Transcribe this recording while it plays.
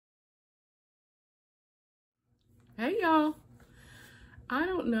Hey y'all, I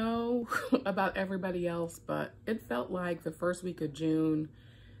don't know about everybody else, but it felt like the first week of June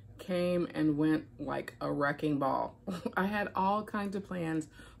came and went like a wrecking ball. I had all kinds of plans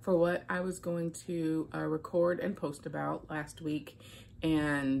for what I was going to record and post about last week,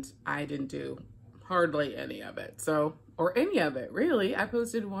 and I didn't do hardly any of it. Or any of it really. I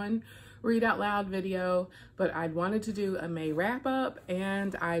posted one read out loud video, but I'd wanted to do a May wrap up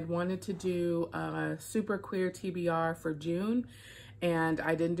and I'd wanted to do a super queer TBR for June, and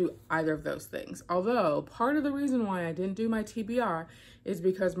I didn't do either of those things. Although part of the reason why I didn't do my TBR is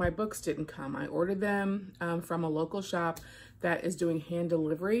because my books didn't come. I ordered them from a local shop that is doing hand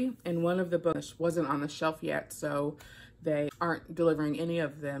delivery, and one of the books wasn't on the shelf yet, so they aren't delivering any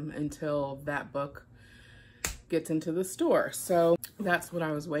of them until that book gets into the store. So that's what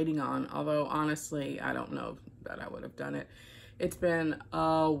I was waiting on. Although honestly, I don't know that I would have done it. It's been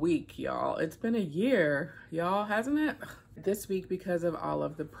a week, y'all. It's been a year, y'all, hasn't it? This week, because of all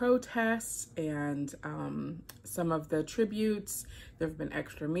of the protests and some of the tributes, there have been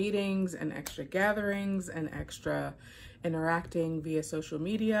extra meetings and extra gatherings and extra interacting via social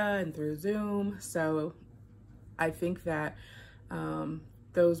media and through Zoom. So I think that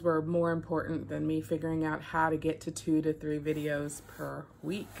those were more important than me figuring out how to get to 2 to 3 videos per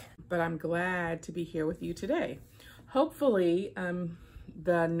week. But I'm glad to be here with you today. Hopefully,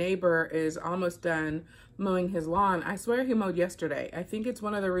 the neighbor is almost done mowing his lawn. I swear he mowed yesterday. I think it's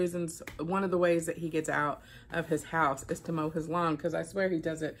one of the ways that he gets out of his house is to mow his lawn, because I swear he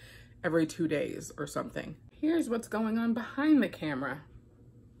does it every 2 days or something. Here's what's going on behind the camera.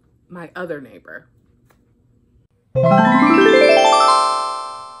 My other neighbor.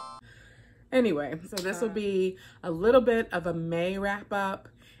 Anyway, so this will be a little bit of a May wrap up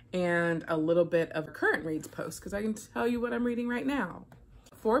and a little bit of a current reads post, because I can tell you what I'm reading right now.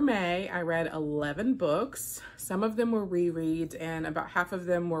 For May, I read 11 books. Some of them were rereads and about half of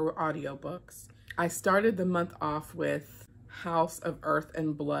them were audiobooks. I started the month off with House of Earth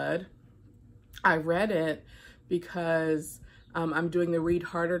and Blood. I read it because I'm doing the Read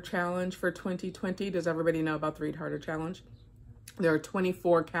Harder Challenge for 2020. Does everybody know about the Read Harder Challenge? There are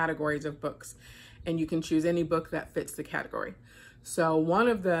 24 categories of books, and you can choose any book that fits the category. So one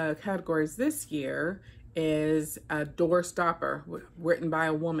of the categories this year is a door stopper written by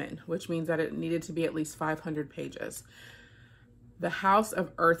a woman, which means that it needed to be at least 500 pages. The House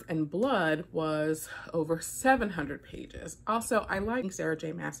of Earth and Blood was over 700 pages. Also, I like Sarah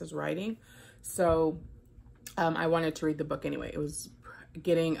J. Maas's writing, so I wanted to read the book anyway. It was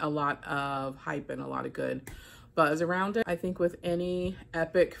getting a lot of hype and a lot of good buzz around it. I think with any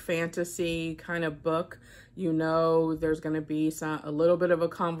epic fantasy kind of book, you know there's going to be a little bit of a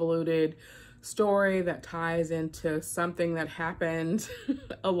convoluted story that ties into something that happened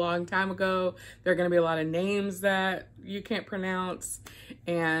a long time ago. There are going to be a lot of names that you can't pronounce,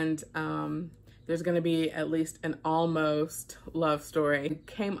 and there's going to be at least an almost love story. I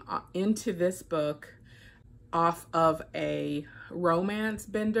came into this book off of a romance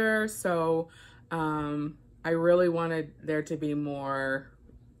bender, so I really wanted there to be more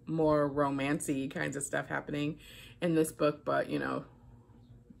romancy kinds of stuff happening in this book, but you know,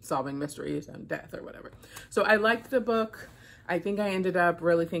 solving mysteries and death or whatever. So I liked the book. I think I ended up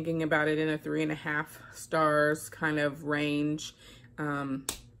really thinking about it in a 3.5 stars kind of range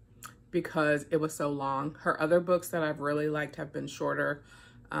because it was so long. Her other books that I've really liked have been shorter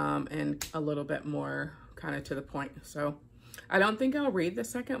and a little bit more kind of to the point. So I don't think I'll read the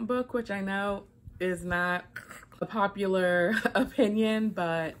second book, which I know is not a popular opinion,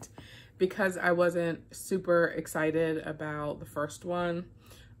 but because I wasn't super excited about the first one,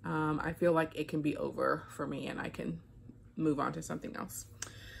 I feel like it can be over for me and I can move on to something else.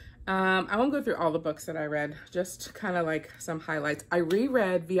 I won't go through all the books that I read, just kind of like some highlights. I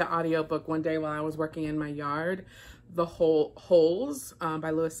reread via audiobook one day while I was working in my yard, The Holes by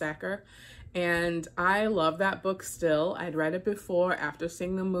Louis Sachar. And I love that book still. I'd read it before. After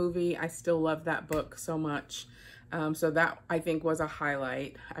seeing the movie, I still love that book so much. So that, I think, was a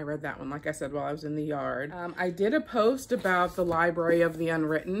highlight. I read that one, like I said, while I was in the yard. I did a post about the Library of the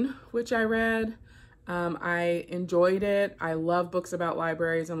Unwritten, which I read. I enjoyed it. I love books about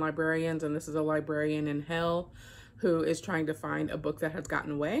libraries and librarians, and this is a librarian in hell who is trying to find a book that has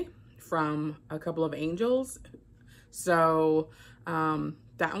gotten away from a couple of angels. So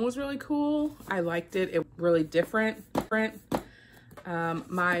that one was really cool. I liked it. It was really different.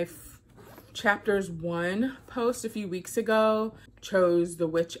 My chapters 1 post a few weeks ago chose The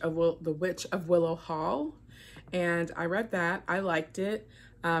Witch of Willow Hall, and I read that. I liked it.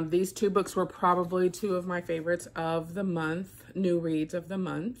 These 2 books were probably 2 of my favorites of the month, new reads of the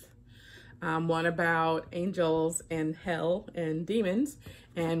month. one about angels and hell and demons,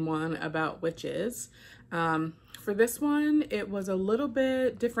 and one about witches. For this one, it was a little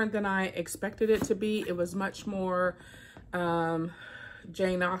bit different than I expected it to be. It was much more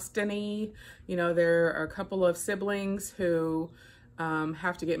Jane Austen-y. You know, there are a couple of siblings who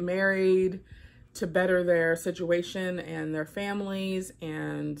have to get married to better their situation and their families,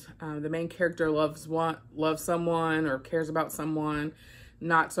 and the main character loves someone or cares about someone,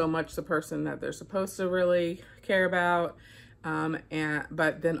 not so much the person that they're supposed to really care about,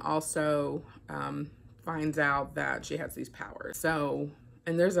 but then also finds out that she has these powers. So,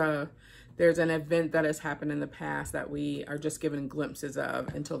 and there's an event that has happened in the past that we are just given glimpses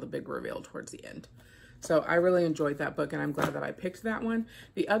of until the big reveal towards the end. So I really enjoyed that book, and I'm glad that I picked that one.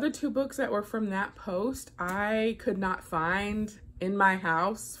 The other two books that were from that post, I could not find in my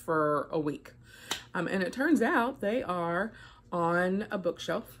house for a week. And it turns out they are on a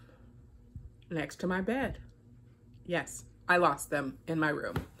bookshelf next to my bed. Yes, I lost them in my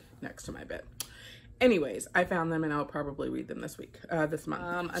room next to my bed. Anyways, I found them and I'll probably read them this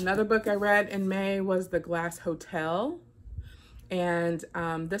month. Another book I read in May was The Glass Hotel. And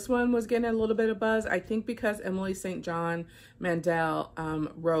this one was getting a little bit of buzz, I think because Emily St. John Mandel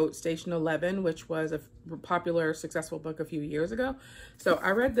wrote Station 11, which was a popular, successful book a few years ago. So I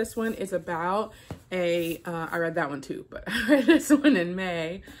read this one. It's about I read that one too, but I read this one in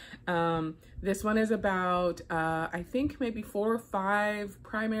May. This one is about, I think maybe 4 or 5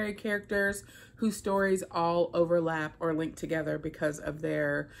 primary characters whose stories all overlap or link together because of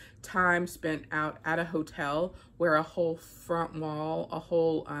their time spent out at a hotel where a whole front wall,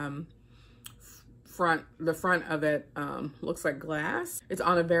 the front of it looks like glass. It's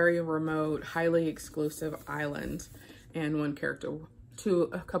on a very remote, highly exclusive island, and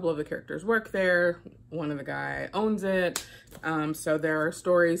a couple of the characters work there. One of the guy owns it. So their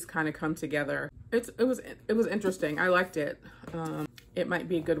stories kind of come together. It was interesting. I liked it. It might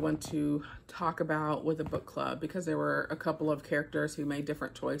be a good one to talk about with a book club because there were a couple of characters who made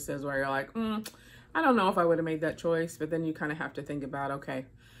different choices where you're like, I don't know if I would have made that choice, but then you kind of have to think about, okay,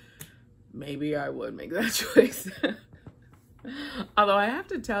 maybe I would make that choice. Although I have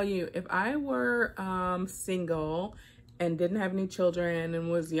to tell you, if I were single and didn't have any children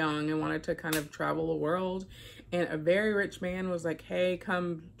and was young and wanted to kind of travel the world, and a very rich man was like, hey,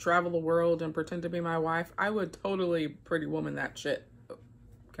 come travel the world and pretend to be my wife, I would totally Pretty Woman that shit.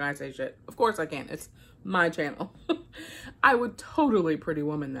 Can I say shit? Of course I can. It's my channel. I would totally Pretty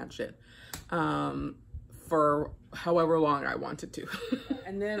Woman that shit for however long I wanted to.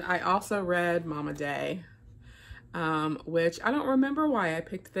 And then I also read Mama Day, which I don't remember why I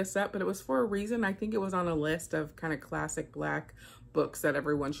picked this up, but it was for a reason. I think it was on a list of kind of classic Black books that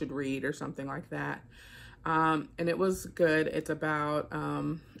everyone should read or something like that. And it was good. It's about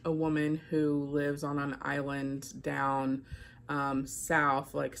a woman who lives on an island down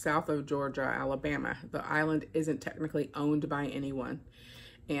south of Georgia, Alabama. The island isn't technically owned by anyone.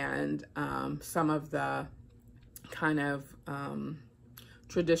 And some of the kind of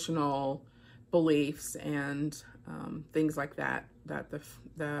traditional beliefs and things like that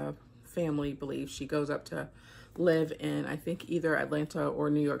the family believes, she goes up to live in, I think, either Atlanta or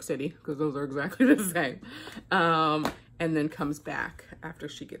New York City, because those are exactly the same, and then comes back after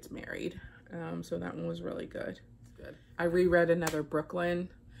she gets married. So that one was really good. I reread Another Brooklyn,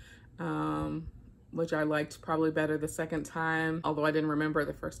 which I liked probably better the second time, although I didn't remember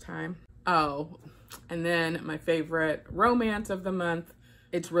the first time. Oh, and then my favorite romance of the month,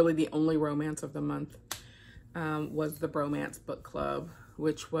 it's really the only romance of the month, was the Bromance Book Club,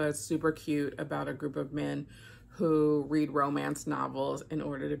 which was super cute, about a group of men who read romance novels in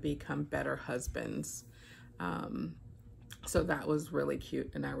order to become better husbands. So that was really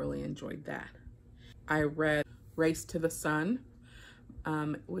cute, and I really enjoyed that. I read Race to the Sun,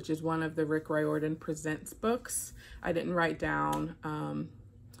 which is one of the Rick Riordan Presents books. I didn't write down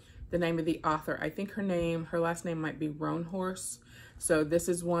the name of the author. I think her last name might be Roanhorse. So this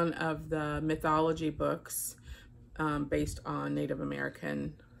is one of the mythology books based on Native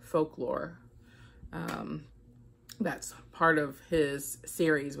American folklore. That's part of his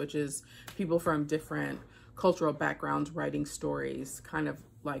series, which is people from different cultural backgrounds writing stories, kind of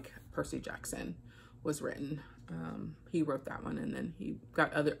like Percy Jackson was written. He wrote that one, and then he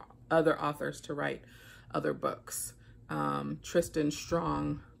got other authors to write other books. Tristan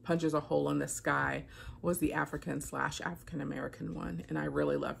Strong, Punches a Hole in the Sky, was the African/African American one, and I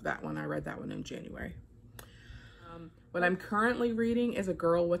really loved that one. I read that one in January. What I'm currently reading is A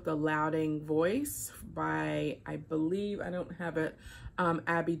Girl with a Louding Voice by, I believe, I don't have it,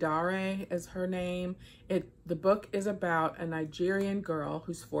 Abidare is her name. The book is about a Nigerian girl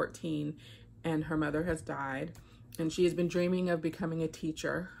who's 14 and her mother has died. And she has been dreaming of becoming a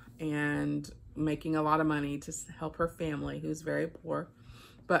teacher and making a lot of money to help her family, who's very poor.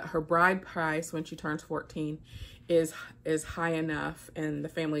 But her bride price when she turns 14 is high enough, and the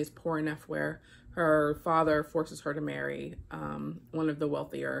family is poor enough where her father forces her to marry one of the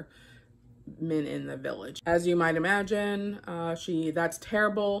wealthier men in the village. As you might imagine, that's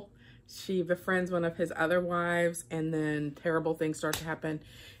terrible. She befriends one of his other wives, and then terrible things start to happen,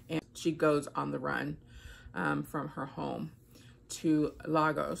 and she goes on the run from her home to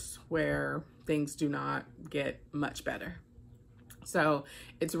Lagos, where things do not get much better. So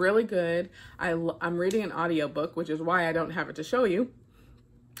it's really good. I'm reading an audiobook, which is why I don't have it to show you.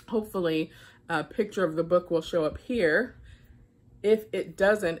 Hopefully a picture of the book will show up here. If it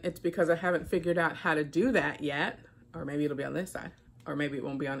doesn't, it's because I haven't figured out how to do that yet. Or maybe it'll be on this side, or maybe it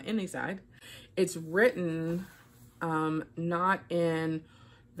won't be on any side. It's written not in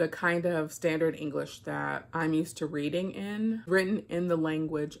the kind of standard English that I'm used to reading in, written in the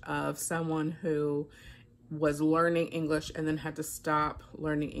language of someone who was learning English and then had to stop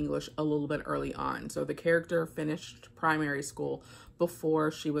learning English a little bit early on. So the character finished primary school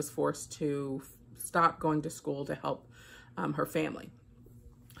before she was forced to stop going to school to help her family.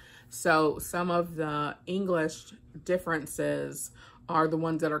 So some of the English differences are the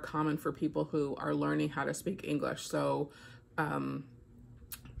ones that are common for people who are learning how to speak English. So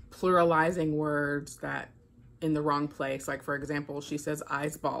pluralizing words that in the wrong place, like for example, she says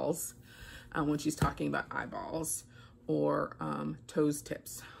eyes balls when she's talking about eyeballs, or toes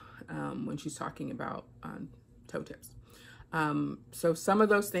tips when she's talking about toe tips. So some of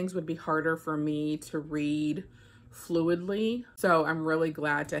those things would be harder for me to read fluidly. So I'm really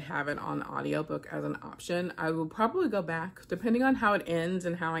glad to have it on audiobook as an option. I will probably go back, depending on how it ends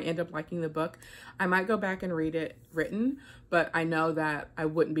and how I end up liking the book, I might go back and read it written, but I know that I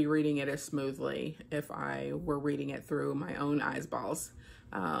wouldn't be reading it as smoothly if I were reading it through my own eyes balls,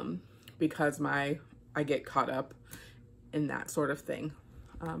 because I get caught up in that sort of thing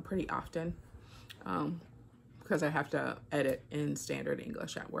pretty often. Because I have to edit in standard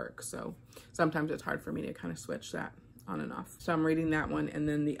English at work. So sometimes it's hard for me to kind of switch that on and off. So I'm reading that one. And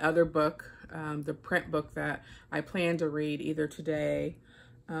then the other book, the print book that I plan to read either today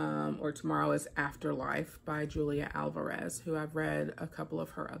or tomorrow, is Afterlife by Julia Alvarez, who I've read a couple of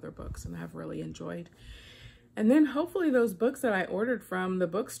her other books and have really enjoyed. And then hopefully those books that I ordered from the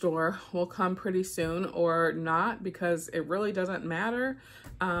bookstore will come pretty soon, or not, because it really doesn't matter.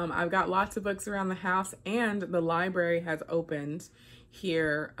 I've got lots of books around the house, and the library has opened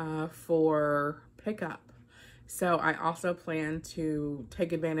here for pickup. So I also plan to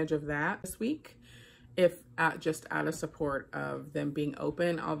take advantage of that this week, if just out of support of them being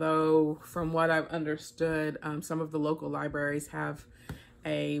open. Although from what I've understood, some of the local libraries have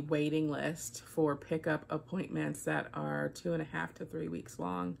a waiting list for pickup appointments that are 2.5 to 3 weeks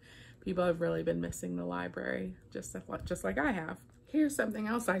long. People have really been missing the library, just like I have. Here's something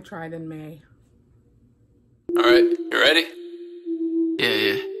else I tried in May. All right, you ready?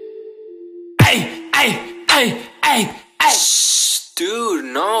 Yeah. Hey! Shh, dude,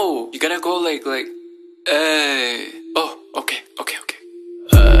 no. You gotta go like, hey. Oh, okay.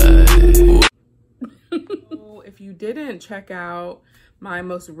 If you didn't check out my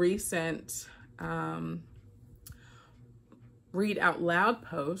most recent read out loud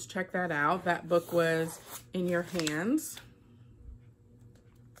post, check that out. That book was In Your Hands.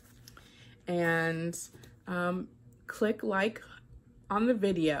 And click like on the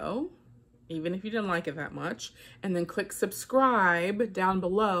video, even if you didn't like it that much, and then click subscribe down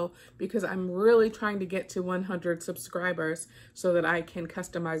below, because I'm really trying to get to 100 subscribers so that I can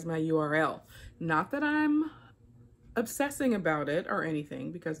customize my URL. Not that I'm obsessing about it or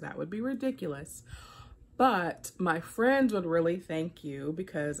anything, because that would be ridiculous, but my friends would really thank you,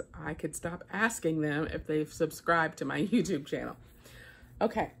 because I could stop asking them if they've subscribed to my YouTube channel.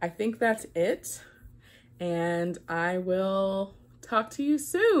 Okay, I think that's it, and I will talk to you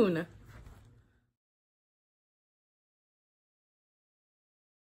soon.